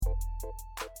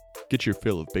Get your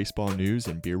fill of baseball news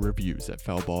and beer reviews at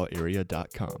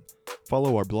foulballarea.com.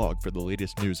 Follow our blog for the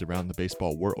latest news around the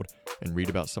baseball world and read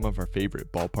about some of our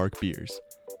favorite ballpark beers.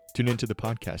 Tune into the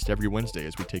podcast every Wednesday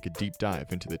as we take a deep dive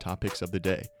into the topics of the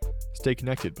day. Stay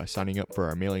connected by signing up for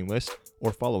our mailing list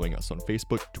or following us on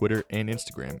Facebook, Twitter, and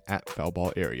Instagram at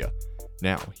foulballarea.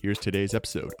 Now, here's today's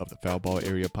episode of the Foul Ball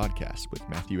Area podcast with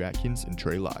Matthew Atkins and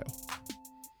Trey Lyle.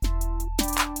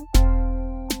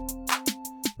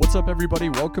 What's up, everybody?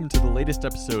 Welcome to the latest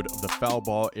episode of the Foul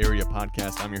Ball Area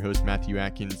podcast. I'm your host, Matthew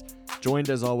Atkins, joined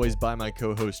as always by my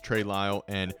co-host, Trey Lyle,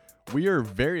 and we are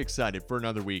very excited for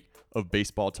another week of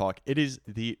baseball talk. It is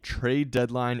the trade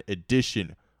deadline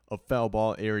edition of Foul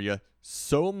Ball Area.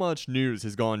 So much news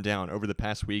has gone down over the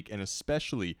past week, and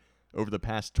especially over the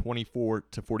past 24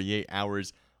 to 48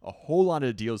 hours. A whole lot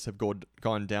of deals have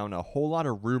gone down, a whole lot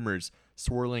of rumors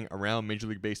swirling around Major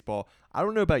League Baseball. I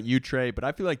don't know about you, Trey, but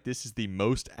I feel like this is the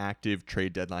most active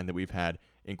trade deadline that we've had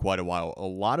in quite a while. A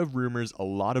lot of rumors, a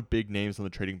lot of big names on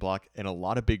the trading block, and a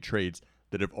lot of big trades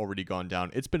that have already gone down.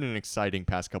 It's been an exciting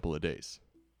past couple of days.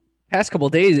 Past couple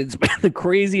of days, it's been the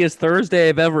craziest Thursday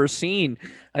I've ever seen.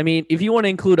 I mean, if you want to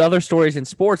include other stories in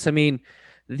sports, I mean,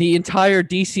 the entire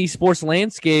DC sports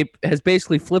landscape has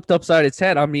basically flipped upside its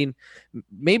head. I mean,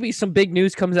 maybe some big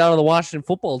news comes out of the Washington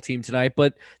football team tonight,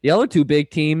 but the other two big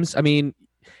teams, I mean,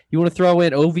 you want to throw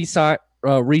in Ovi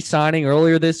re-signing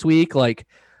earlier this week. Like,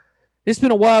 it's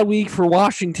been a wild week for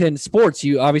Washington sports.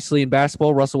 You obviously in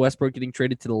basketball, Russell Westbrook getting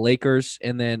traded to the Lakers,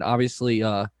 and then obviously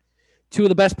two of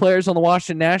the best players on the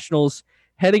Washington Nationals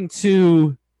heading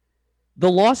to the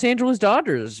Los Angeles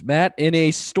Dodgers, Matt, in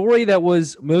a story that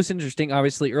was most interesting,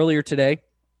 obviously, earlier today.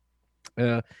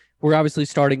 We're obviously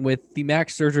starting with the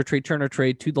Max Scherzer, Trey Turner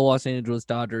trade to the Los Angeles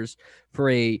Dodgers for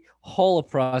a haul of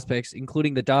prospects,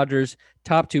 including the Dodgers'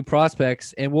 top two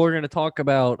prospects. And we're going to talk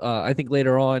about, I think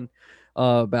later on,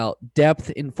 about depth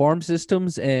in farm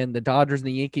systems and the Dodgers and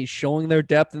the Yankees showing their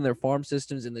depth in their farm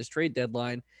systems in this trade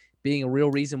deadline being a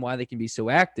real reason why they can be so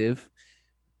active,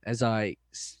 as I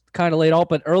kind of laid out.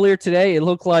 But earlier today, it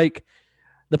looked like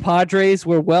the Padres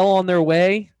were well on their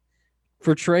way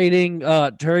for trading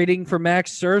for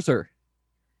Max Scherzer.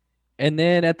 And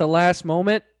then at the last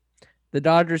moment, the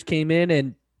Dodgers came in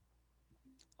and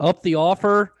upped the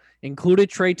offer, included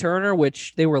Trey Turner,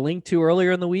 which they were linked to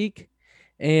earlier in the week.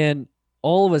 And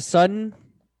all of a sudden,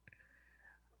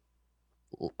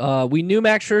 we knew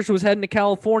Max Scherzer was heading to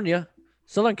California,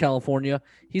 Southern California.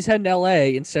 He's heading to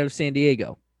L.A. instead of San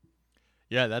Diego.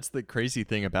 Yeah, that's the crazy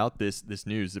thing about this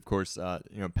news. Of course,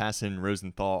 Passan,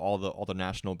 Rosenthal, all the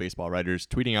national baseball writers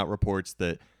tweeting out reports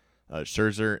that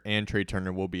Scherzer and Trey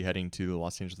Turner will be heading to the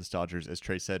Los Angeles Dodgers, as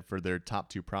Trey said, for their top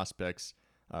two prospects,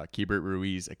 Keibert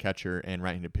Ruiz, a catcher, and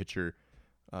right-handed pitcher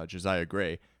Josiah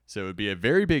Gray. So it would be a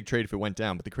very big trade if it went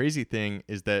down. But the crazy thing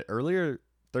is that earlier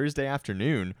Thursday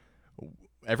afternoon,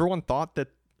 everyone thought that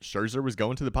Scherzer was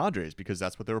going to the Padres because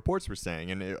that's what the reports were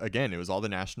saying. And it was all the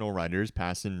national writers,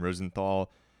 Passan, Rosenthal,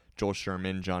 Joel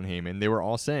Sherman, John Heyman. They were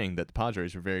all saying that the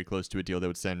Padres were very close to a deal that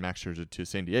would send Max Scherzer to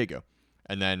San Diego.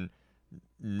 And then,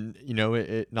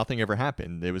 nothing ever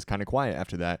happened. It was kind of quiet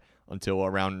after that until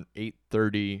around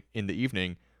 8:30 in the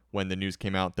evening when the news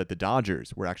came out that the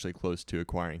Dodgers were actually close to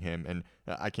acquiring him. And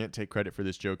I can't take credit for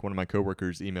this joke. One of my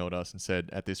coworkers emailed us and said,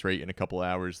 at this rate, in a couple of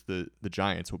hours, the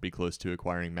Giants will be close to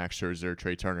acquiring Max Scherzer,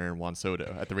 Trey Turner, and Juan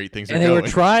Soto at the rate things are going.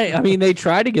 And they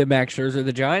tried to get Max Scherzer.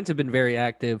 The Giants have been very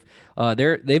active.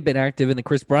 They've been active in the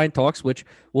Chris Bryant talks, which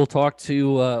we'll talk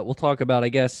about, I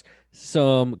guess,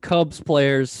 some Cubs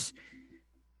players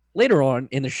later on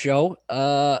in the show.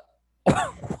 What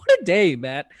a day,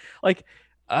 Matt.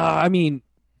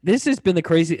 This has been the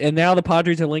crazy, and now the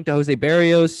Padres are linked to Jose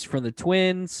Barrios from the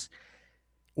Twins.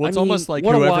 Well, it's almost like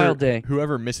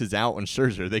whoever misses out on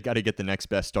Scherzer, they got to get the next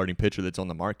best starting pitcher that's on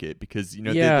the market because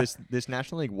this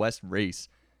National League West race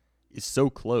is so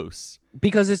close.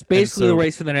 Because it's basically the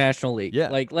race for the National League. Yeah.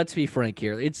 Like, let's be frank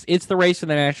here. It's the race for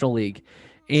the National League.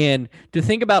 And to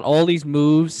think about all these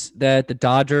moves that the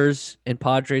Dodgers and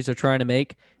Padres are trying to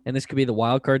make, and this could be the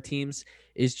wild card teams,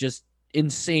 is just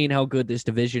insane how good this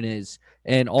division is.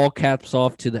 And all caps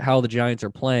off to how the Giants are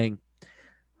playing.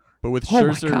 But with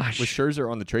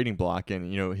Scherzer on the trading block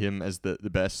and him as the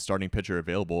best starting pitcher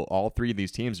available, all three of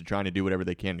these teams are trying to do whatever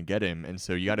they can to get him. And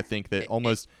so you got to think that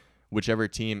almost whichever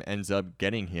team ends up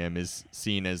getting him is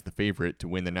seen as the favorite to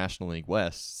win the National League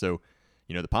West. So,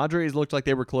 the Padres looked like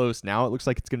they were close. Now it looks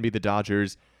like it's going to be the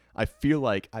Dodgers. I feel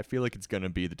like it's going to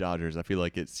be the Dodgers. I feel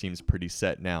like it seems pretty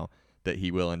set now that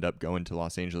he will end up going to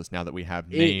Los Angeles now that we have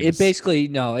names.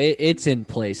 It's in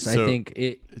place. So, I think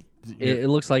it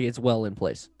looks like it's well in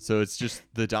place. So it's just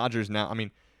the Dodgers now. I mean,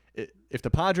 if the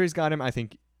Padres got him, I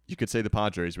think you could say the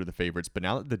Padres were the favorites, but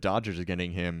now that the Dodgers are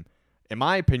getting him, in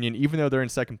my opinion, even though they're in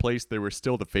second place, they were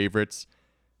still the favorites.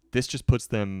 This just puts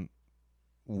them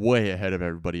way ahead of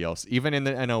everybody else. Even in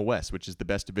the NL West, which is the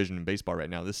best division in baseball right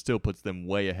now, this still puts them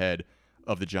way ahead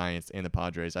of the Giants and the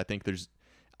Padres. I think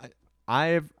I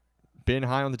have been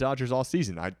high on the Dodgers all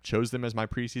season. I chose them as my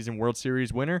preseason World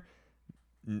Series winner.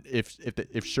 If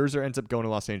Scherzer ends up going to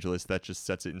Los Angeles, that just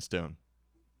sets it in stone.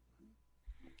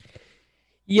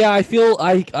 Yeah, I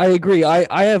agree.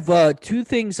 I have two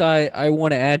things I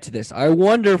want to add to this. I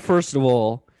wonder, first of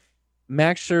all,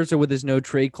 Max Scherzer with his no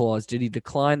trade clause, did he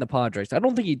decline the Padres? I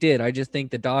don't think he did. I just think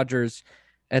the Dodgers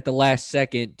at the last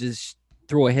second just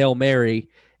threw a Hail Mary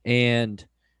and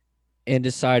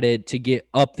decided to get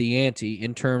up the ante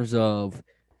in terms of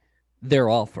their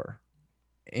offer.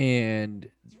 And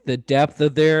the depth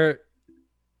of their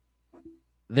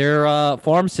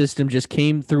farm system just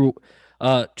came through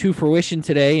to fruition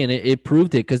today, and it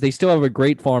proved it because they still have a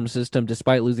great farm system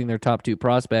despite losing their top two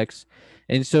prospects.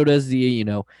 And so does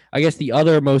I guess the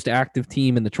other most active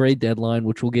team in the trade deadline,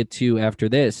 which we'll get to after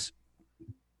this.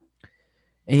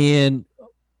 And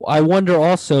I wonder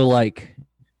also,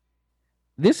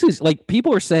 this is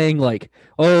people are saying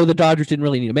oh, the Dodgers didn't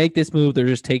really need to make this move. They're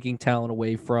just taking talent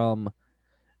away from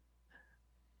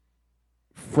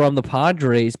the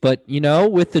Padres. But,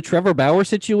 with the Trevor Bauer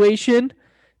situation,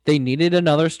 they needed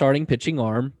another starting pitching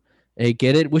arm. They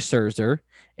get it with Scherzer.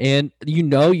 And,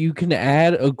 you can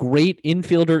add a great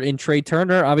infielder in Trey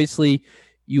Turner. Obviously,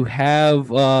 you have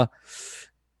Corey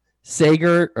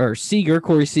Seager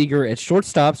at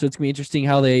shortstop. So it's going to be interesting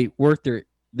how they work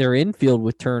their infield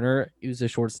with Turner. He was a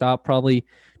shortstop. Probably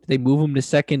they move him to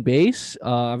second base.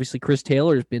 Obviously, Chris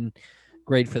Taylor has been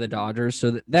great for the Dodgers.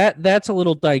 So that's a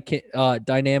little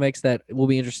dynamics that will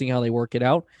be interesting how they work it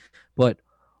out. But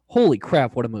holy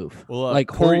crap, what a move. Well,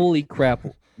 holy crap,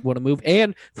 what a move.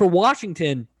 And for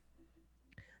Washington,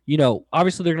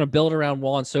 obviously they're going to build around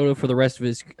Juan Soto for the rest of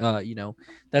his,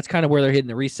 that's kind of where they're hitting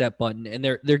the reset button. And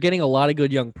they're getting a lot of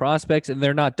good young prospects, and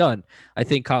they're not done. I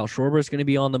think Kyle Schwarber is going to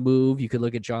be on the move. You could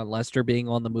look at John Lester being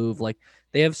on the move.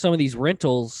 They have some of these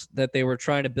rentals that they were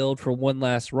trying to build for one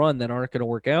last run that aren't going to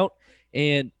work out.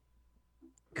 And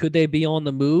could they be on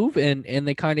the move? And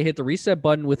they kind of hit the reset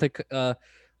button with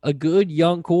a good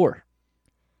young core.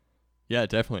 Yeah,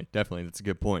 definitely. That's a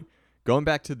good point. Going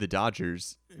back to the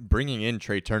Dodgers, bringing in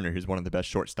Trey Turner, who's one of the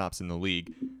best shortstops in the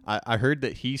league, I heard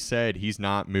that he said he's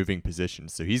not moving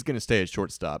positions, so he's going to stay at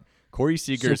shortstop. Corey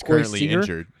Seager is currently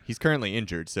injured. He's currently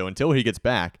injured, so until he gets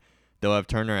back, they'll have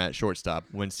Turner at shortstop.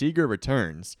 When Seager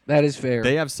returns, that is fair.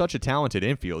 They have such a talented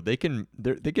infield. They can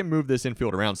move this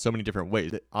infield around so many different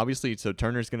ways. Obviously, so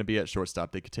Turner's going to be at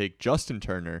shortstop. They could take Justin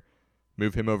Turner,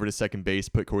 move him over to second base,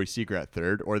 put Corey Seager at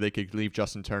third, or they could leave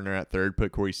Justin Turner at third,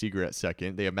 put Corey Seager at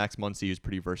second. They have Max Muncy, who's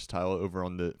pretty versatile over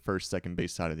on the first, second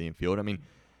base side of the infield. I mean,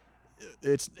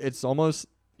 it's almost,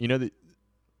 you can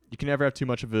never have too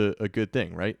much of a good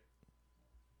thing, right?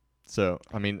 So,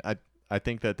 I mean, I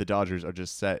think that the Dodgers are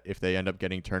just set if they end up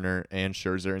getting Turner and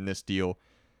Scherzer in this deal.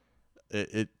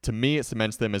 To me, it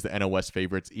cements them as the NL West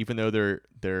favorites, even though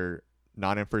they're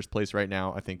not in first place right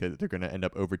now. I think that they're going to end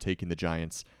up overtaking the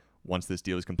Giants once this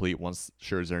deal is complete, once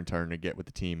Scherzer and Turner get with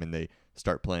the team and they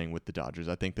start playing with the Dodgers.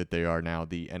 I think that they are now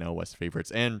the NL West favorites.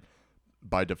 And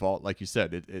by default, like you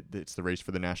said, it's the race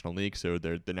for the National League, so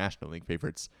they're the National League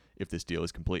favorites if this deal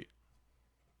is complete.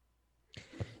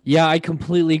 Yeah, I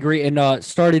completely agree. And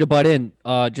starting to butt in,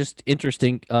 just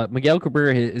interesting. Miguel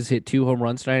Cabrera has hit 2 home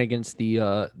runs tonight against the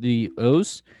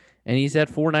O's, and he's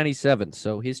at 497.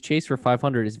 So his chase for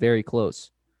 500 is very close.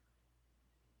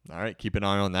 All right, keep an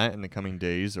eye on that in the coming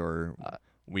days or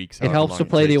weeks. It helps to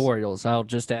play the Orioles. I'll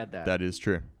just add that. That is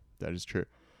true.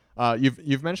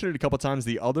 You've mentioned it a couple times.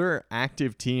 The other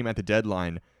active team at the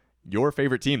deadline, your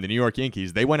favorite team, the New York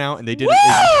Yankees, they went out and they did.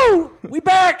 Woo! We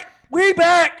back.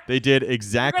 They did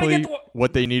exactly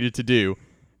what they needed to do,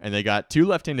 and they got 2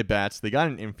 left-handed bats. They got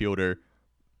an infielder.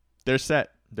 They're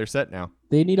set. They're set now.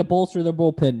 They need to bolster their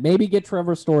bullpen. Maybe get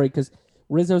Trevor Story because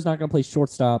Rizzo's not going to play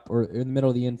shortstop or in the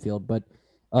middle of the infield, but.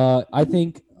 I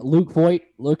think Luke Voit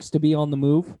looks to be on the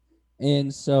move,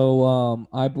 and so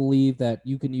I believe that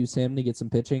you can use him to get some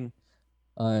pitching,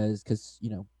 because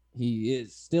he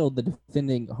is still the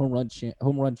defending home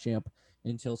run champ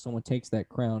until someone takes that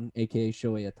crown, aka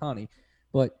Shohei Ohtani.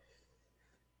 But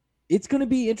it's going to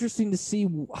be interesting to see.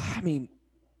 I mean,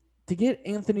 to get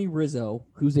Anthony Rizzo,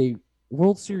 who's a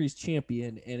World Series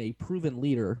champion and a proven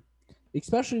leader,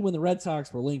 especially when the Red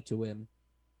Sox were linked to him.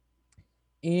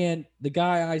 And the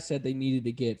guy I said they needed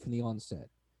to get from the onset,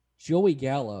 Joey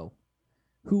Gallo,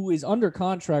 who is under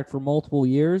contract for multiple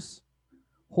years.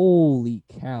 Holy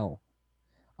cow.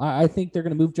 I think they're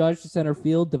going to move Judge to center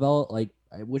field, develop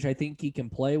which I think he can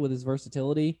play with his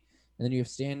versatility. And then you have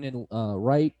Stanton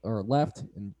right or left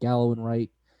and Gallo in right.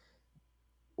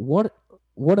 What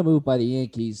a move by the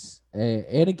Yankees.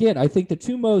 And again, I think the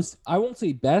two most, I won't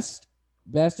say best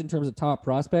in terms of top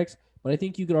prospects, but I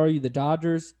think you could argue the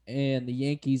Dodgers and the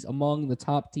Yankees among the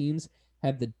top teams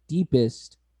have the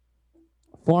deepest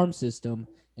farm system,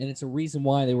 and it's a reason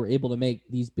why they were able to make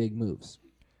these big moves.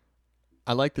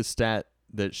 I like the stat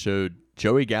that showed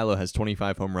Joey Gallo has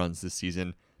 25 home runs this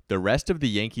season. The rest of the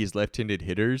Yankees left-handed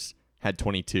hitters had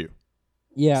 22.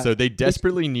 Yeah. So they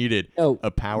desperately needed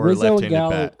a power Rizzo left-handed and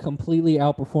Gallo bat. completely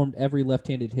outperformed every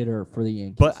left-handed hitter for the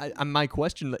Yankees. But my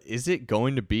question, is it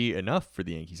going to be enough for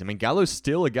the Yankees? I mean, Gallo's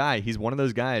still a guy. He's one of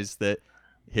those guys that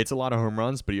hits a lot of home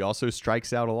runs, but he also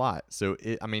strikes out a lot. So,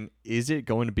 is it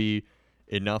going to be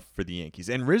enough for the Yankees?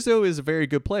 And Rizzo is a very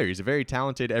good player. He's a very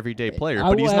talented everyday player,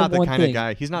 but he's not the kind of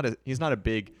guy. He's not a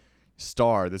big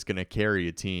star that's going to carry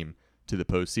a team to the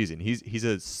postseason. He's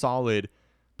a solid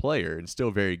player and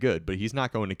still very good, but he's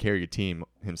not going to carry a team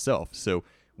himself. So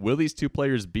will these two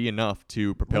players be enough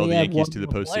to propel the Yankees to the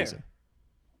postseason?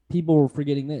 People were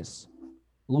forgetting this.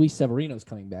 Luis Severino's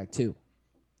coming back too.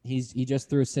 He just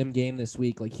threw a sim game this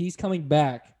week. Like, he's coming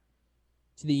back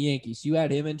to the Yankees. You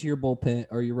add him into your bullpen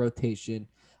or your rotation.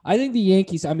 I think the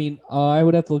Yankees, I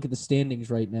would have to look at the standings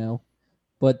right now,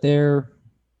 but they're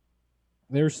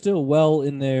still well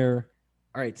in their.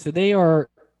 All right, so they're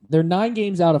 9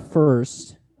 games out of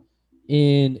first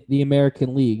in the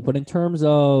American League, but in terms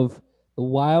of the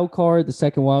wild card, the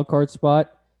second wild card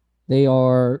spot, they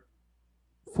are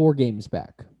 4 games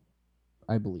back,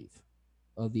 I believe,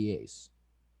 of the A's.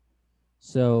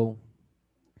 So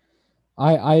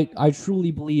I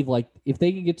truly believe, like, if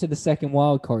they can get to the second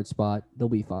wild card spot, they'll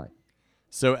be fine.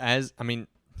 So I don't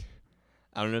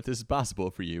know if this is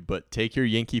possible for you, but take your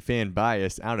Yankee fan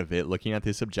bias out of it, looking at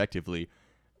this objectively.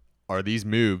 Are these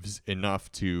moves enough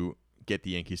to get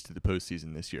the Yankees to the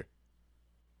postseason this year?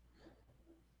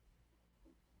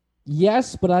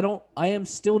 Yes, but I am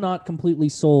still not completely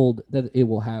sold that it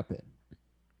will happen.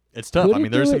 It's tough.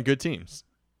 There's some good teams.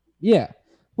 Yeah.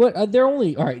 But they're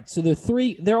only all right. So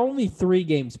they're only 3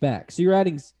 games back. So you're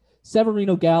adding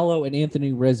Severino, Gallo, and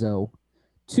Anthony Rizzo,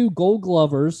 2 Gold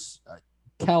Glovers,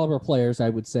 caliber players, I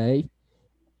would say,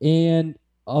 and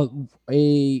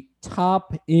a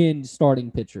top end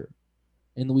starting pitcher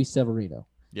in Luis Severino.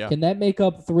 Yeah. Can that make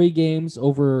up 3 games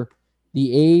over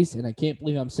the A's? And I can't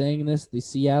believe I'm saying this, the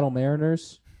Seattle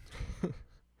Mariners.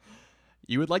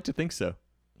 You would like to think so.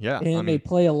 Yeah. And they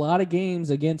play a lot of games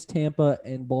against Tampa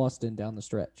and Boston down the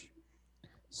stretch.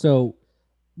 So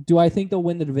do I think they'll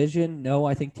win the division? No,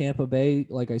 I think Tampa Bay,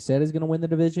 like I said, is going to win the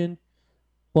division.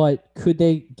 But could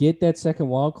they get that second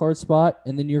wild card spot,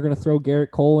 and then you're going to throw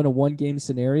Garrett Cole in a 1-game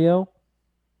scenario?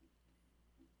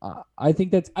 I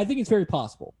think it's very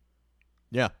possible.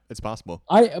 Yeah, it's possible.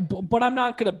 But I'm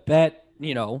not going to bet,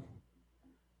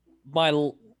 my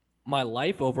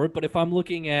life over it. But if I'm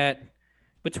looking at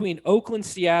between Oakland,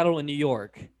 Seattle, and New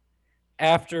York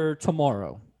after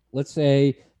tomorrow, let's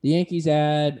say the Yankees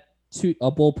add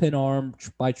a bullpen arm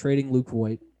by trading Luke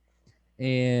Voit,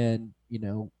 and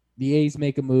the A's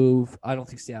make a move. I don't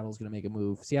think Seattle's going to make a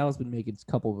move. Seattle's been making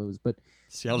a couple of moves, but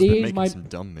Seattle's been making some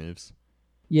dumb moves.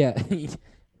 Yeah.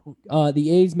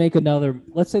 The A's make another.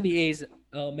 Let's say the A's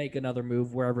make another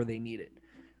move wherever they need it.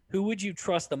 Who would you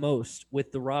trust the most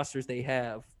with the rosters they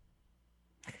have?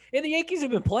 And the Yankees have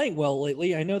been playing well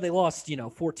lately. I know they lost,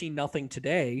 14-0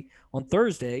 today on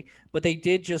Thursday, but they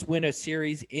did just win a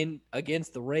series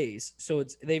against the Rays. So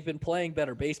they've been playing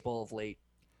better baseball of late.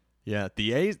 Yeah,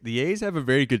 the A's have a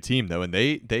very good team though, and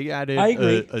they added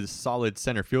a solid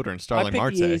center fielder in Starling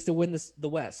Marte. I picked the A's to win the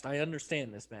West. I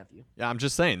understand this, Matthew. Yeah, I'm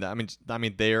just saying that. I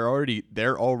mean they're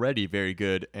already very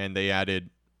good, and they added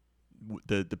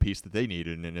the piece that they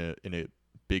needed in a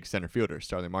big center fielder,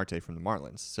 Starling Marte from the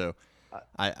Marlins. So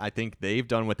I think they've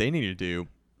done what they need to do.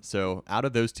 So out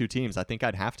of those 2 teams, I think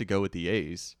I'd have to go with the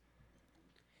A's.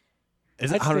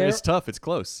 It's tough. It's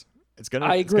close. It's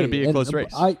gonna be a close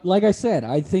race. Like I said,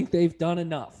 I think they've done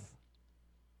enough,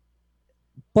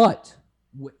 but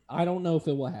I don't know if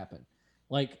it will happen.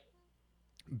 Like,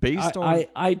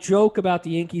 I joke about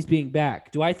the Yankees being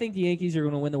back. Do I think the Yankees are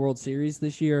going to win the World Series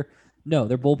this year? No,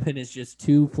 their bullpen is just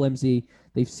too flimsy.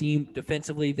 They've seemed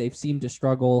to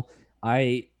struggle.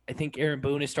 I think Aaron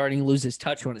Boone is starting to lose his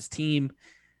touch on his team.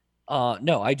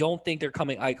 No, I don't think they're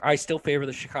coming. I still favor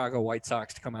the Chicago White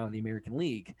Sox to come out of the American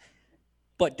League.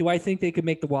 But do I think they could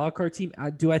make the wild card team?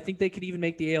 Do I think they could even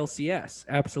make the ALCS?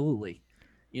 Absolutely.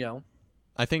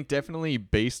 I think definitely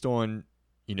based on,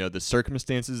 the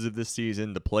circumstances of this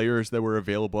season, the players that were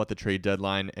available at the trade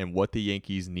deadline, and what the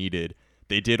Yankees needed,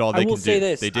 they did all they can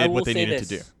do. They did what they needed to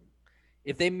do.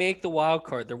 If they make the wild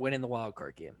card, they're winning the wild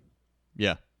card game.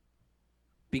 Yeah.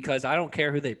 Because I don't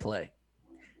care who they play.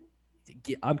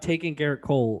 I'm taking Garrett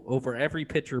Cole over every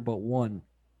pitcher but one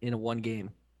in one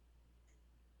game.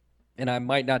 And I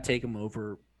might not take him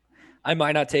over the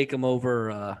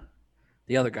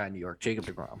other guy in New York, Jacob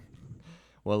deGrom.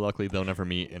 Well, luckily they'll never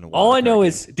meet in a wild All I know game.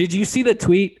 is, did you see the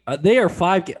tweet? They are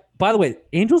by the way,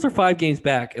 Angels are 5 games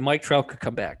back, and Mike Trout could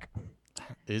come back.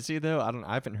 Is he though?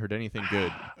 I haven't heard anything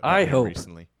good I hope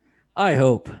recently. I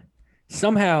hope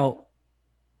somehow.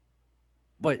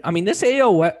 But I mean, this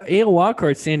AL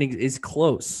wildcard standing is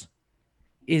close,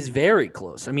 is very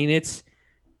close. I mean, it's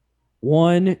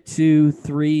 1, 2,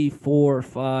 3, 4,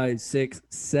 5, 6,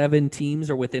 7 teams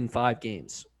are within 5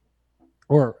 games,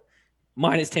 or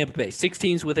minus Tampa Bay. 6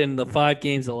 teams within the 5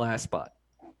 games of the last spot.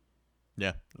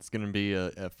 Yeah, it's going to be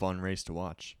a fun race to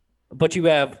watch. But you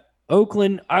have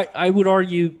Oakland. I would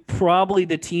argue probably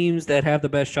the teams that have the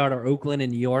best shot are Oakland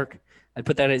and New York. I'd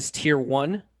put that as tier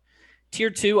 1. Tier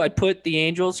 2, I'd put the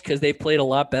Angels because they've played a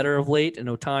lot better of late. And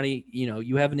Ohtani,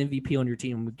 you have an MVP on your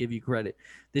team. I'm going to give you credit.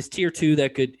 This tier 2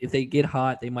 that could, if they get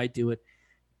hot, they might do it.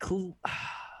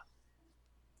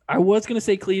 I was going to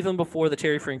say Cleveland before the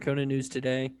Terry Francona news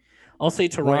today. I'll say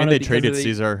Toronto. Well, and they traded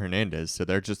Cesar Hernandez, so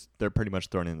they're pretty much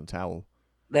throwing in the towel.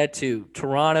 That too.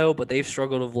 Toronto, but they've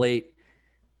struggled of late.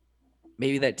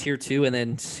 Maybe that tier 2, and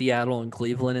then Seattle and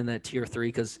Cleveland in that tier 3,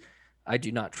 because I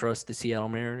do not trust the Seattle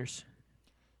Mariners.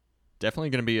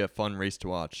 Definitely going to be a fun race to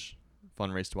watch.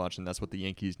 And that's what the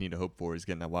Yankees need to hope for, is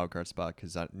getting that wild card spot,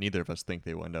 because neither of us think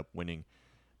they will end up winning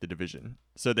the division.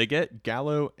 So they get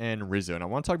Gallo and Rizzo. And I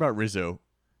want to talk about Rizzo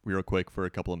real quick for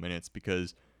a couple of minutes,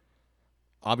 because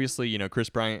obviously, Kris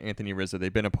Bryant, Anthony Rizzo,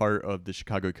 they've been a part of the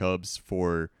Chicago Cubs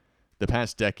for the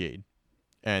past decade.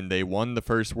 And they won the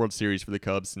first World Series for the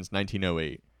Cubs since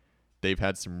 1908. They've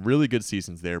had some really good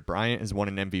seasons there. Bryant has won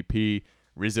an MVP.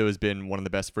 Rizzo has been one of the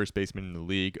best first basemen in the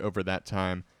league over that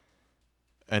time.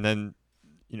 And then,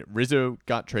 Rizzo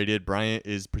got traded. Bryant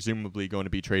is presumably going to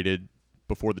be traded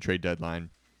before the trade deadline.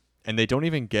 And they don't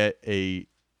even get an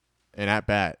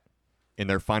at-bat in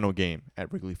their final game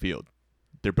at Wrigley Field.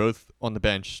 They're both on the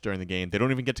bench during the game. They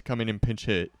don't even get to come in and pinch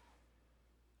hit.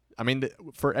 I mean,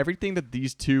 for everything that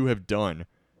these two have done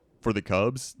for the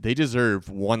Cubs, they deserve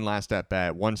one last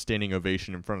at-bat, one standing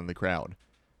ovation in front of the crowd.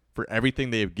 For everything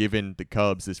they have given the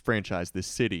Cubs, this franchise, this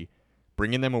city,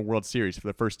 bringing them a World Series for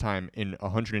the first time in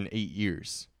 108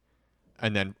 years.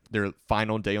 And then their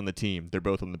final day on the team, they're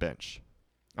both on the bench.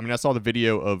 I mean, I saw the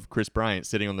video of Kris Bryant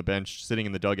sitting on the bench, sitting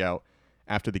in the dugout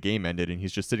after the game ended, and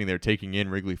he's just sitting there taking in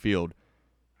Wrigley Field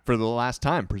for the last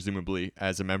time, presumably,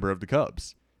 as a member of the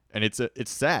Cubs. And it's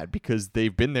sad, because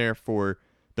they've been there for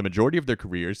the majority of their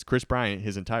careers. Kris Bryant,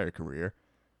 his entire career.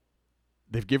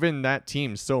 They've given that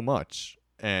team so much,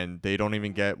 and they don't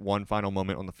even get one final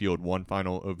moment on the field, one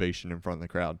final ovation in front of the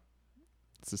crowd.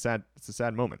 It's a sad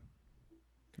moment.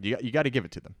 You got to give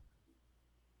it to them.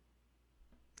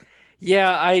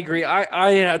 Yeah, I agree.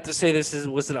 I have to say this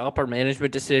was an upper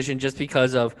management decision, just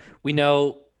because of, we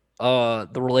know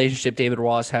the relationship David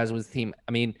Ross has with the team.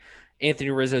 I mean,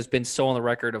 Anthony Rizzo has been so on the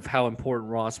record of how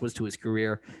important Ross was to his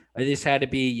career. This had to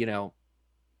be,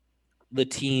 the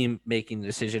team making the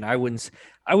decision. I would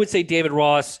say David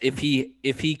Ross, if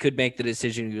he could make the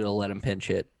decision, he would let him pinch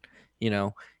hit.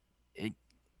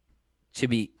 To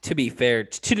be fair,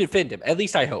 to defend him. At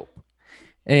least I hope.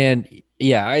 And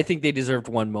yeah, I think they deserved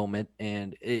one moment.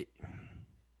 And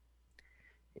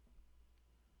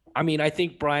I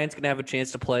think Bryant's going to have a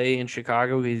chance to play in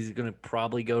Chicago. He's going to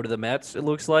probably go to the Mets, it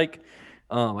looks like.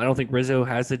 I don't think Rizzo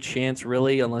has a chance,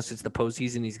 really, unless it's the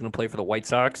postseason. He's going to play for the White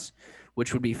Sox,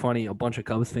 which would be funny. A bunch of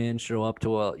Cubs fans show up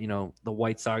to the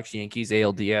White Sox Yankees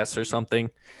ALDS or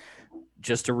something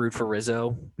just to root for Rizzo.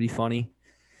 Would be funny.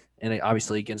 And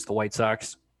obviously against the White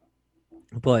Sox.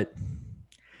 But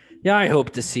yeah, I hope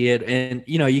to see it. And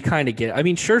you kind of get it. I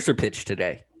mean, Scherzer pitched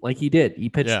today. Like he did. He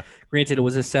pitched. Yeah. Granted, it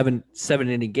was a seven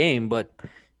inning game, but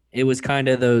it was kind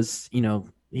of those,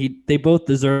 they both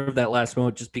deserve that last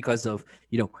moment, just because of,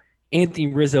 Anthony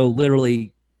Rizzo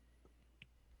literally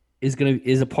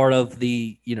is a part of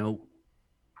the,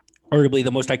 arguably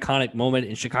the most iconic moment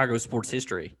in Chicago sports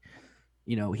history.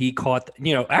 He caught,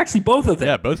 actually both of them.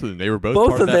 Yeah, both of them. They were both.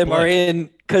 Both of them play. Are in,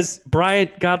 because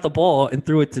Bryant got the ball and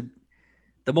threw it to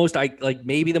the most,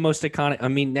 maybe the most iconic. I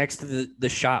mean, next to the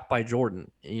shot by Jordan.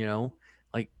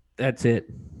 That's it.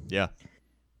 Yeah.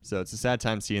 So it's a sad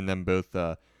time seeing them both.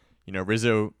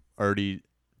 Rizzo already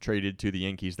traded to the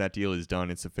Yankees. That deal is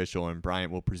done. It's official, and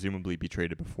Bryant will presumably be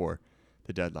traded before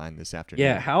the deadline this afternoon.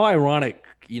 Yeah, how ironic,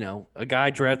 a guy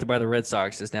drafted by the Red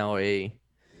Sox is now a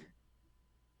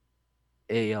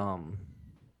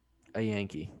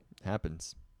Yankee.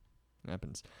 Happens.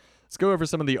 Let's go over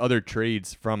some of the other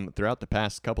trades from throughout the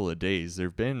past couple of days. There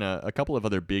have been a couple of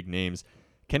other big names.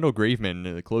 Kendall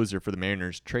Graveman, the closer for the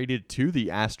Mariners, traded to the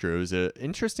Astros. An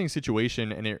interesting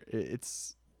situation, and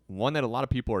it's one that a lot of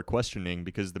people are questioning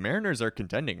because the Mariners are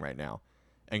contending right now.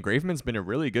 And Graveman's been a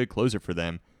really good closer for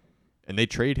them. And they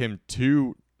trade him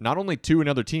not only to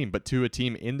another team, but to a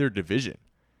team in their division.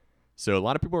 So a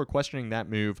lot of people are questioning that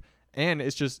move. And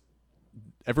it's just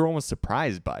everyone was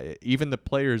surprised by it. Even the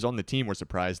players on the team were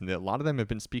surprised. And a lot of them have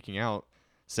been speaking out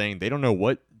saying they don't know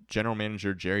what general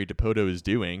manager Jerry Dipoto is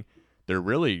doing. They're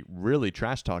really, really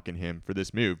trash talking him for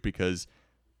this move because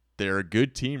they're a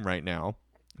good team right now.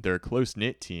 They're a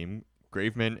close-knit team.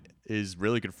 Graveman is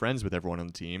really good friends with everyone on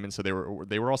the team, and so they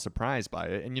were all surprised by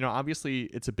it. And obviously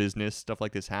it's a business, stuff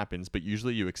like this happens, but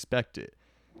usually you expect it.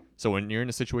 So when you're in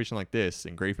a situation like this,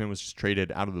 and Graveman was just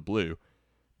traded out of the blue,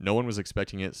 no one was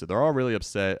expecting it, so they're all really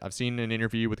upset. I've seen an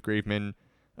interview with Graveman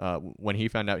when he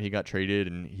found out he got traded,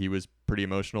 and he was pretty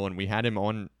emotional. And we had him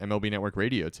on MLB Network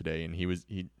Radio today, and he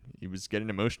was getting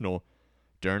emotional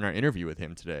during our interview with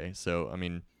him today. So I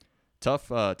mean,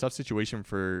 tough situation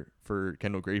for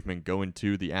Kendall Graveman going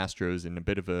to the Astros in a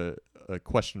bit of a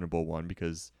questionable one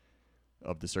because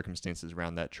of the circumstances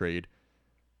around that trade.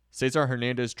 Cesar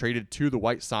Hernandez traded to the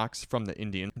White Sox from the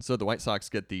Indians, so the White Sox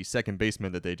get the second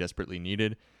baseman that they desperately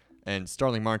needed. And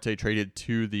Starling Marte traded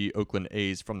to the Oakland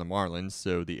A's from the Marlins,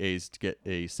 so the A's to get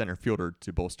a center fielder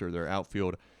to bolster their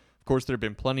outfield. Of course, there have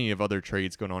been plenty of other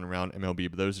trades going on around MLB,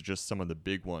 but those are just some of the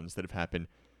big ones that have happened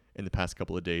in the past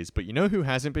couple of days. But you know who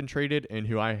hasn't been traded and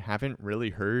who I haven't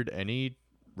really heard any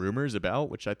rumors about,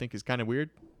 which I think is kind of weird?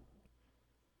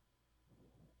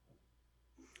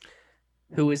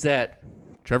 Who is that?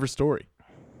 Trevor Story.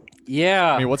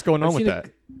 Yeah. I mean, what's going on with that?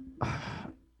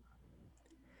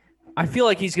 I feel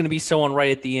like he's going to be someone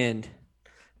right at the end,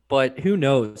 but who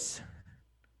knows?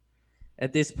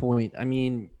 At this point, I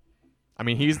mean,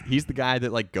 he's the guy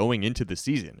that, like, going into the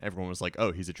season, everyone was like,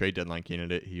 "Oh, he's a trade deadline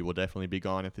candidate. He will definitely be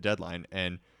gone at the deadline."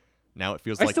 And now it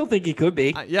feels like I still think he could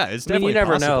be. Yeah, it's definitely you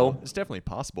never possible. know. It's definitely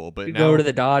possible. But He could now go to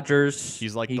the Dodgers.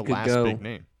 he's like he the could last go, big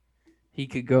name. He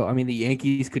could go. I mean, the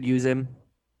Yankees could use him.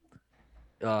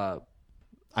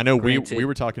 I know granted. we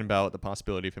were talking about the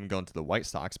possibility of him going to the White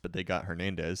Sox, but they got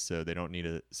Hernandez, so they don't need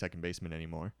a second baseman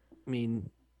anymore. I mean,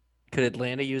 could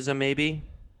Atlanta use him maybe?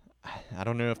 I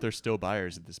don't know if they're still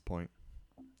buyers at this point.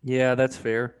 Yeah, that's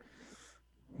fair.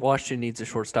 Washington needs a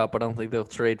shortstop, but I don't think they'll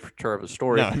trade for Trevor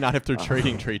Story. No, not if they're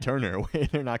trading Trey Turner away.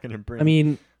 They're not going to bring. I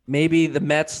mean, maybe the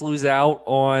Mets lose out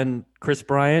on Chris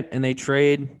Bryant and they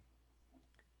trade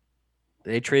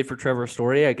for Trevor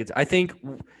Story. I think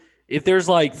if there's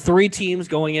like 3 teams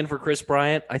going in for Chris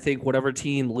Bryant, I think whatever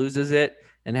team loses it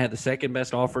and had the second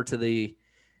best offer to the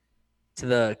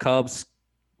Cubs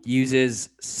uses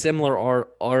similar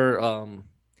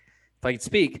if I could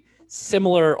speak,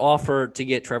 similar offer to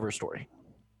get Trevor Story.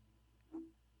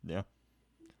 Yeah.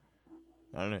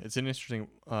 I don't know. It's an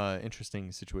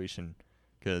interesting situation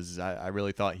because I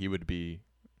really thought he would be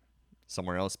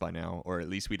somewhere else by now, or at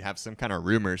least we'd have some kind of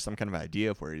rumor, some kind of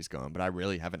idea of where he's going, but I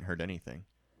really haven't heard anything.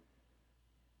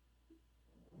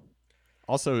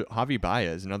 Also, Javi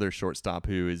Baez, another shortstop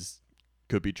who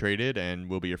could be traded and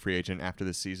will be a free agent after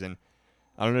this season.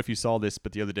 I don't know if you saw this,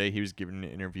 but the other day he was giving an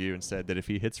interview and said that if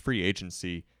he hits free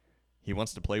agency, he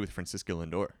wants to play with Francisco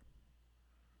Lindor.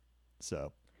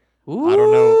 So, Ooh.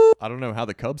 I don't know how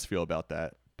the Cubs feel about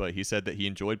that, but he said that he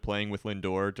enjoyed playing with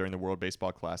Lindor during the World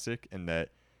Baseball Classic and that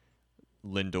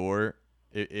Lindor,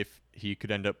 if he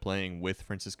could end up playing with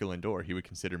Francisco Lindor, he would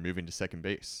consider moving to second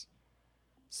base.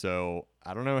 So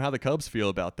I don't know how the Cubs feel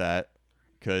about that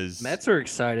because Mets are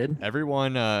excited.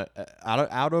 Everyone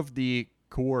out of the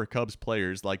core Cubs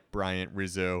players like Bryant,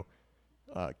 Rizzo,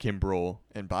 Kimbrel,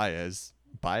 and Baez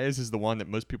is the one that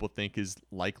most people think is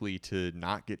likely to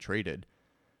not get traded.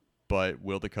 But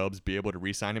will the Cubs be able to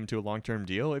re-sign him to a long-term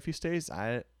deal if he stays?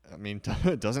 I mean,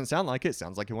 it doesn't sound like it.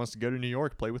 Sounds like he wants to go to New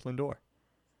York, play with Lindor.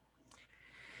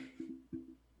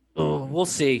 Oh, we'll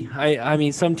see. I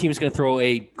mean, some team's going to throw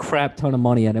a crap ton of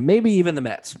money at him. Maybe even the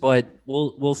Mets, but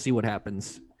we'll see what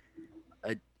happens.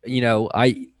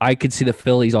 I could see the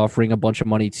Phillies offering a bunch of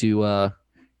money to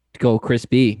go Chris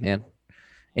B, man,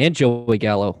 and Joey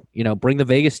Gallo. Bring the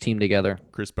Vegas team together.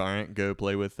 Chris Bryant go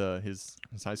play with his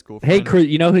high school friend. Hey, Chris,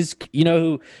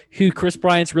 who Chris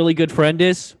Bryant's really good friend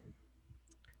is?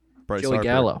 Bryce Joey Harper.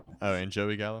 Gallo. Oh, and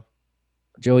Joey Gallo.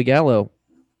 Joey Gallo.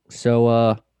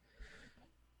 So,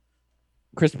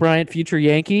 Chris Bryant, future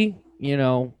Yankee,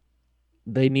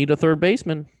 they need a third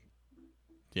baseman.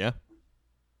 Yeah.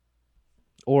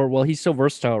 Or, well, he's so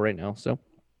versatile right now. So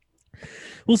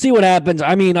we'll see what happens.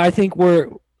 I mean, I think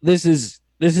this is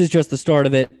just the start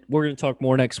of it. We're going to talk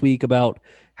more next week about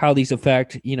how these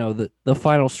affect, the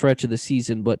final stretch of the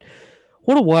season. But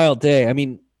what a wild day. I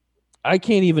mean, I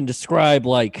can't even describe,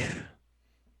 like,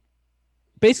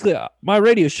 basically my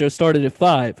radio show started at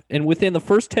 5, and within the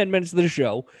first 10 minutes of the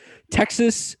show,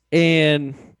 Texas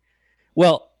and,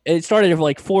 well, it started at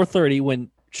like 4:30 when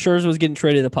Scherzer was getting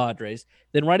traded to the Padres.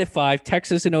 Then right at 5,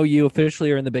 Texas and OU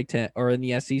officially are in the Big Ten or in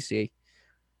the SEC.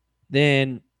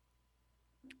 Then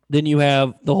you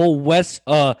have the whole West.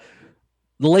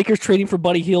 The Lakers trading for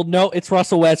Buddy Hield. No, it's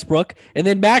Russell Westbrook. And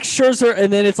then Max Scherzer.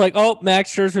 And then it's like, oh,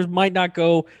 Max Scherzer might not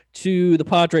go to the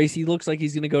Padres. He looks like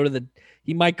he's going to go to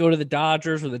he might go to the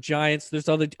Dodgers or the Giants. There's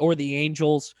or the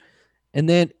Angels. And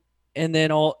then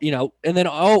Anthony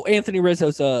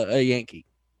Rizzo's a Yankee.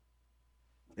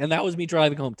 And that was me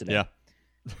driving home today. Yeah.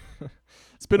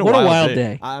 It's been a wild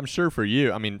day. I'm sure for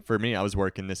you. I mean, for me, I was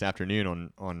working this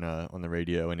afternoon on the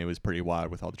radio, and it was pretty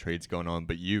wild with all the trades going on.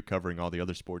 But you covering all the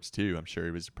other sports too, I'm sure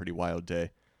it was a pretty wild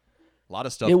day. A lot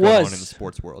of stuff going on in the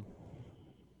sports world.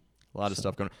 A lot of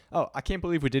stuff going on. Oh, I can't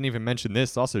believe we didn't even mention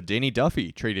this. Also, Danny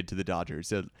Duffy traded to the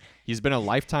Dodgers. He's been a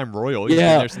lifetime Royal. He's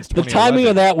been there since 2011. The timing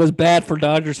of that was bad for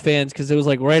Dodgers fans because it was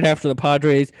like right after the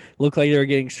Padres looked like they were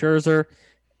getting Scherzer,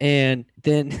 and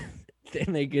then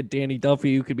they get Danny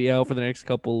Duffy, who could be out for the next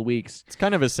couple of weeks. It's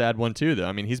kind of a sad one, too, though.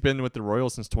 I mean, he's been with the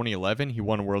Royals since 2011. He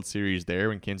won a World Series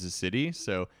there in Kansas City.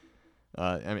 So,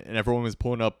 and everyone was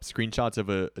pulling up screenshots of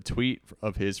a tweet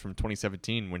of his from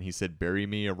 2017 when he said, "Bury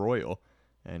me a Royal."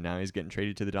 And now he's getting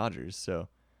traded to the Dodgers. So,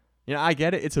 I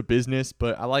get it. It's a business,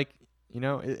 but I like,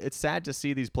 it's sad to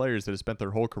see these players that have spent their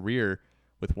whole career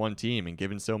with one team and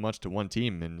given so much to one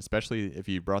team, and especially if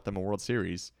you brought them a World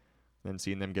Series, then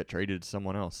seeing them get traded to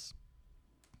someone else.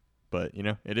 But,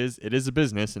 it is a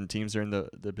business, and teams are in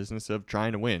the business of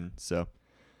trying to win. So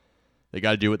they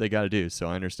got to do what they got to do. So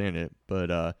I understand it.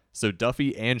 But so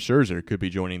Duffy and Scherzer could be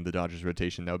joining the Dodgers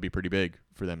rotation. That would be pretty big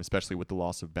for them, especially with the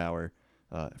loss of Bauer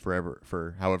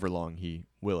for however long he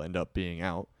will end up being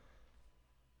out.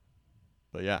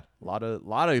 But yeah, a lot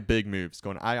of big moves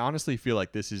going on. I honestly feel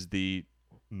like this is the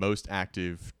most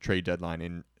active trade deadline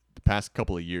in the past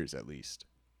couple of years, at least.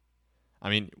 I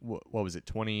mean, what was it,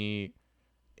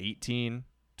 2019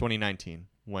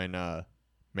 when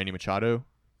Manny Machado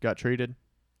got traded?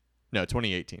 No,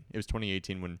 2018. It was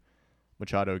 2018 when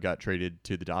Machado got traded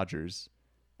to the Dodgers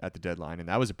at the deadline, and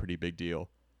that was a pretty big deal.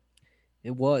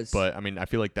 It was. But, I mean, I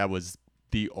feel like that was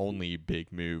the only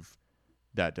big move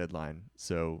that deadline.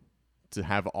 So to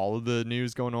have all of the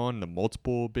news going on, the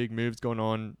multiple big moves going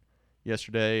on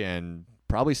yesterday, and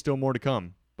probably still more to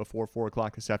come before 4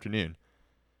 o'clock this afternoon,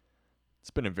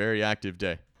 it's been a very active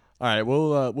day. All right,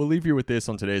 we'll leave you with this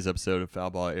on today's episode of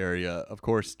Foul Ball Area. Of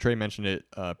course, Trey mentioned it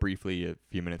briefly a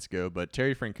few minutes ago, but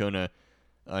Terry Francona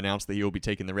announced that he will be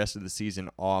taking the rest of the season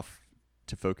off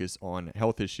to focus on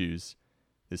health issues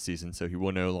this season, so he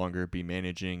will no longer be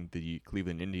managing the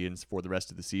Cleveland Indians for the rest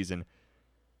of the season.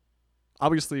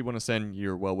 Obviously, want to send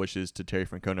your well wishes to Terry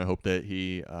Francona. Hope that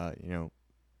he,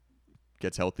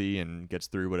 gets healthy and gets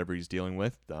through whatever he's dealing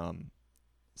with.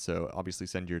 So obviously,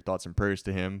 send your thoughts and prayers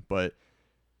to him. But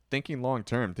thinking long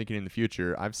term, thinking in the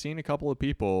future, I've seen a couple of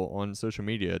people on social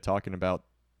media talking about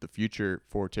the future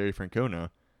for Terry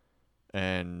Francona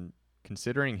and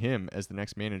considering him as the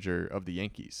next manager of the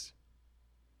Yankees.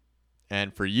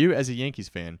 And for you as a Yankees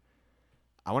fan,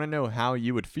 I want to know how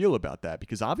you would feel about that,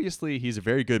 because obviously he's a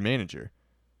very good manager,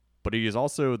 but he is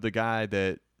also the guy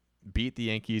that beat the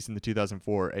Yankees in the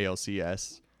 2004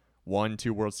 ALCS, won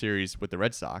 2 World Series with the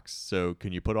Red Sox. So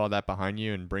can you put all that behind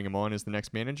you and bring him on as the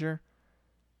next manager?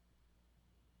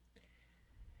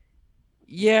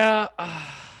 Yeah.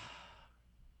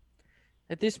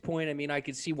 At this point, I mean, I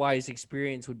could see why his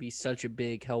experience would be such a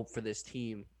big help for this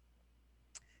team.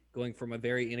 Going from a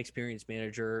very inexperienced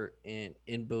manager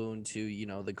in Boone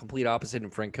to, the complete opposite in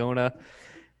Francona.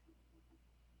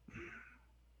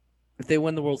 If they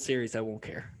win the World Series, I won't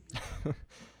care.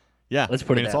 Yeah, let's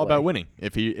put it. It's all about winning.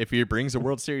 If he brings a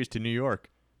World Series to New York,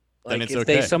 then it's okay. If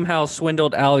they somehow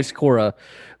swindled Alex Cora,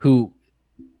 who,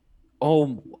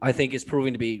 I think is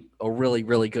proving to be a really,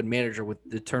 really good manager with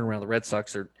the turnaround the Red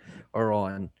Sox are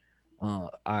on,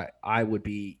 I would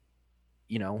be,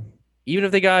 even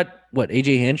if they got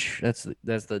AJ Hinch, that's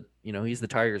the he's the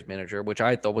Tigers manager, which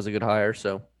I thought was a good hire.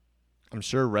 So I'm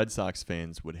sure Red Sox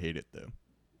fans would hate it, though.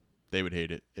 They would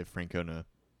hate it if Francona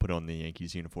put on the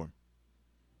Yankees uniform.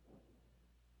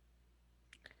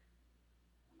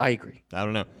 I agree. I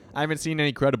don't know. I haven't seen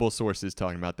any credible sources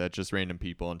talking about that. Just random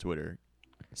people on Twitter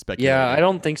speculating. Yeah, I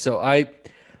don't think so.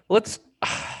 Let's.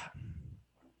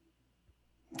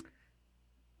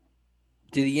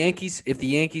 Do the Yankees? If the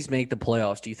Yankees make the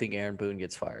playoffs, do you think Aaron Boone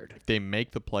gets fired? If they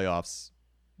make the playoffs,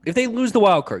 If they lose the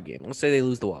wild card game, let's say they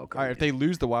lose the wild card. all right. If they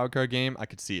lose the wild card game, I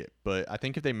could see it. But I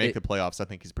think if they make the playoffs, I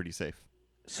think he's pretty safe.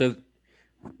 So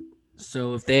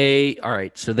if they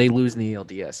so they lose in the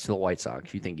ALDS to the White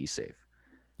Sox, you think he's safe?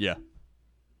 Yeah.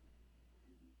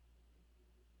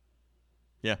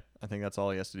 Yeah, I think that's all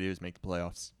he has to do is make the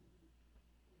playoffs.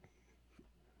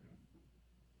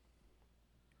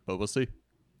 But we'll see.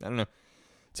 I don't know.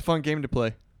 It's a fun game to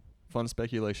play. Fun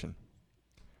speculation.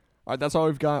 All right, that's all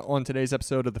we've got on today's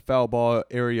episode of the Foul Ball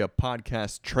Area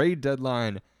Podcast Trade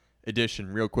Deadline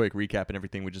Edition. Real quick, recapping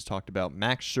everything we just talked about.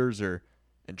 Max Scherzer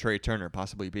and Trey Turner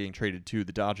possibly being traded to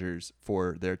the Dodgers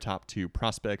for their top 2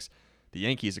 prospects. The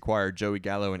Yankees acquired Joey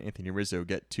Gallo and Anthony Rizzo,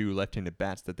 get 2 left-handed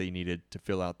bats that they needed to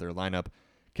fill out their lineup.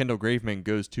 Kendall Graveman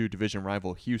goes to division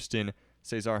rival Houston.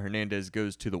 Cesar Hernandez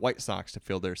goes to the White Sox to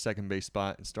fill their second base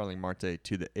spot, and Starling Marte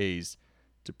to the A's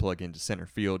to plug into center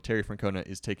field. Terry Francona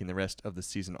is taking the rest of the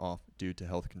season off due to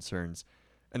health concerns.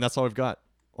 And that's all we've got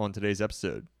on today's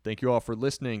episode. Thank you all for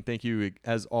listening. Thank you,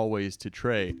 as always, to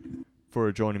Trey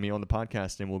for joining me on the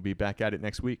podcast, and we'll be back at it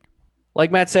next week. Like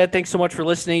Matt said, thanks so much for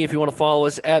listening. If you want to follow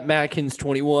us at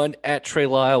Matkins21, at Trey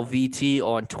Lyle VT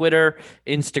on Twitter,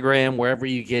 Instagram, wherever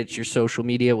you get your social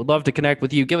media. We'd love to connect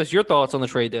with you. Give us your thoughts on the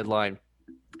trade deadline.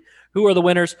 Who are the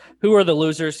winners? Who are the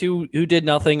losers? Who did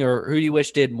nothing, or who do you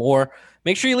wish did more?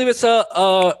 Make sure you leave us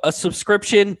a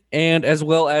subscription and as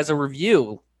well as a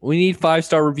review. We need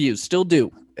 5-star reviews. Still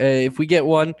do. If we get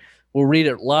one, we'll read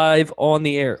it live on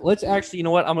the air. Let's actually, you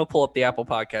know what? I'm going to pull up the Apple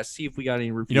Podcast, see if we got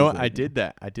any reviews. You know what? I did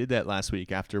that last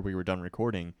week after we were done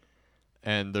recording,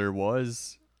 and there were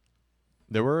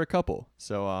a couple.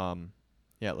 So,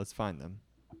 yeah, let's find them.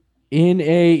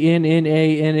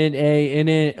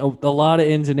 N-A-N-N-A-N-N-A-N-N. A lot of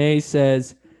N's and A's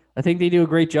says, I think they do a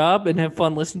great job and have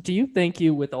fun listening to you. Thank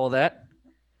you with all that.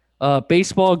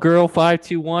 Baseball Girl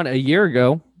 521 a year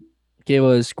ago gave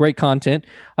us great content.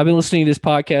 I've been listening to this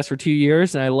podcast for 2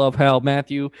 years, and I love how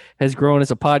Matthew has grown as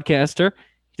a podcaster.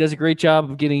 He does a great job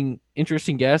of getting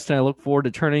interesting guests, and I look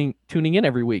forward to tuning in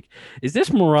every week. Is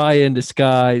this Mariah in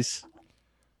disguise?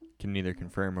 Can neither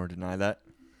confirm or deny that.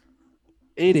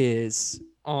 It is.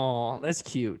 Oh, that's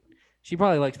cute. She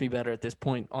probably likes me better at this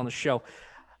point on the show.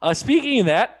 Speaking of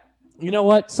that, you know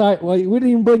what? Sorry, well, we didn't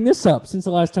even bring this up since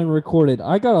the last time we recorded.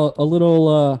 I got a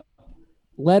little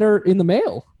letter in the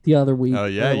mail the other week. Oh,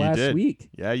 yeah, you last did.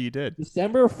 week. Yeah, you did.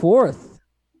 December 4th.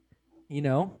 You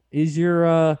know, is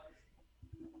your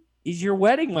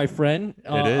wedding, my friend.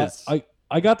 It is.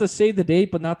 I got to save the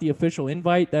date, but not the official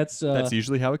invite. That's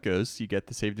usually how it goes. You get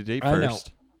to save the date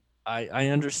first. I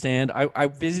understand. I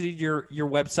visited your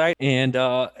website, and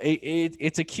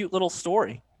it's a cute little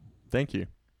story. Thank you.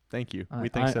 We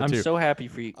think so too. I'm so happy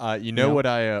for you. You know what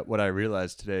I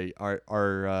realized today?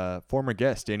 Our former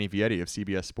guest Danny Vietti of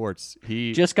CBS Sports,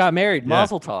 he just got married.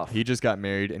 Mazel tov. He just got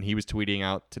married, and he was tweeting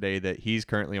out today that he's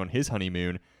currently on his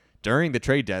honeymoon during the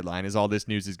trade deadline as all this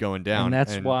news is going down. And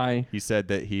that's why he said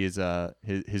that he is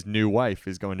his new wife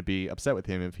is going to be upset with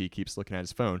him if he keeps looking at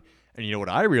his phone. And you know what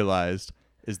I realized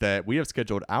is that we have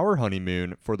scheduled our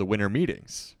honeymoon for the winter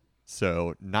meetings.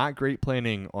 So not great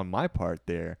planning on my part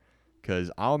there, because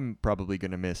I'm probably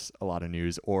going to miss a lot of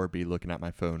news or be looking at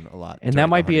my phone a lot. And that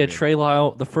might be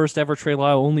the first ever Trey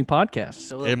Lyle only podcast.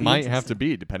 So it might have to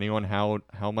be, depending on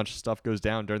how much stuff goes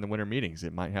down during the winter meetings.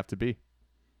 It might have to be.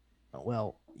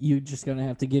 Well, you're just going to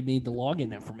have to give me the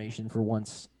login information for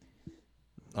once.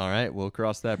 All right, we'll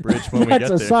cross that bridge when we get there.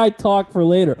 That's a side talk for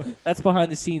later. That's behind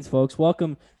the scenes, folks.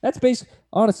 Welcome. That's basically,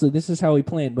 honestly, this is how we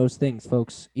plan most things,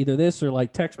 folks. Either this or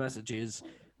like text messages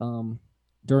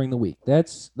during the week.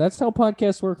 That's how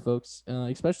podcasts work, folks,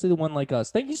 especially the one like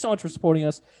us. Thank you so much for supporting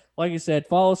us. Like I said,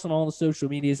 follow us on all the social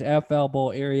medias at Foul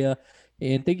Ball Area.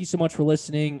 And thank you so much for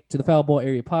listening to the Foul Ball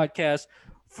Area podcast.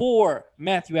 For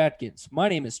Matthew Atkins, my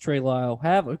name is Trey Lyle.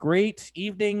 Have a great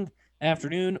evening,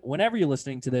 afternoon, whenever you're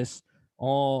listening to this.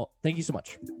 Thank you so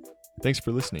much. Thanks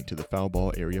for listening to the Foul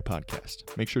Ball Area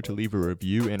Podcast. Make sure to leave a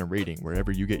review and a rating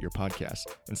wherever you get your podcasts,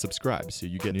 and subscribe so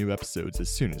you get new episodes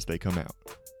as soon as they come out.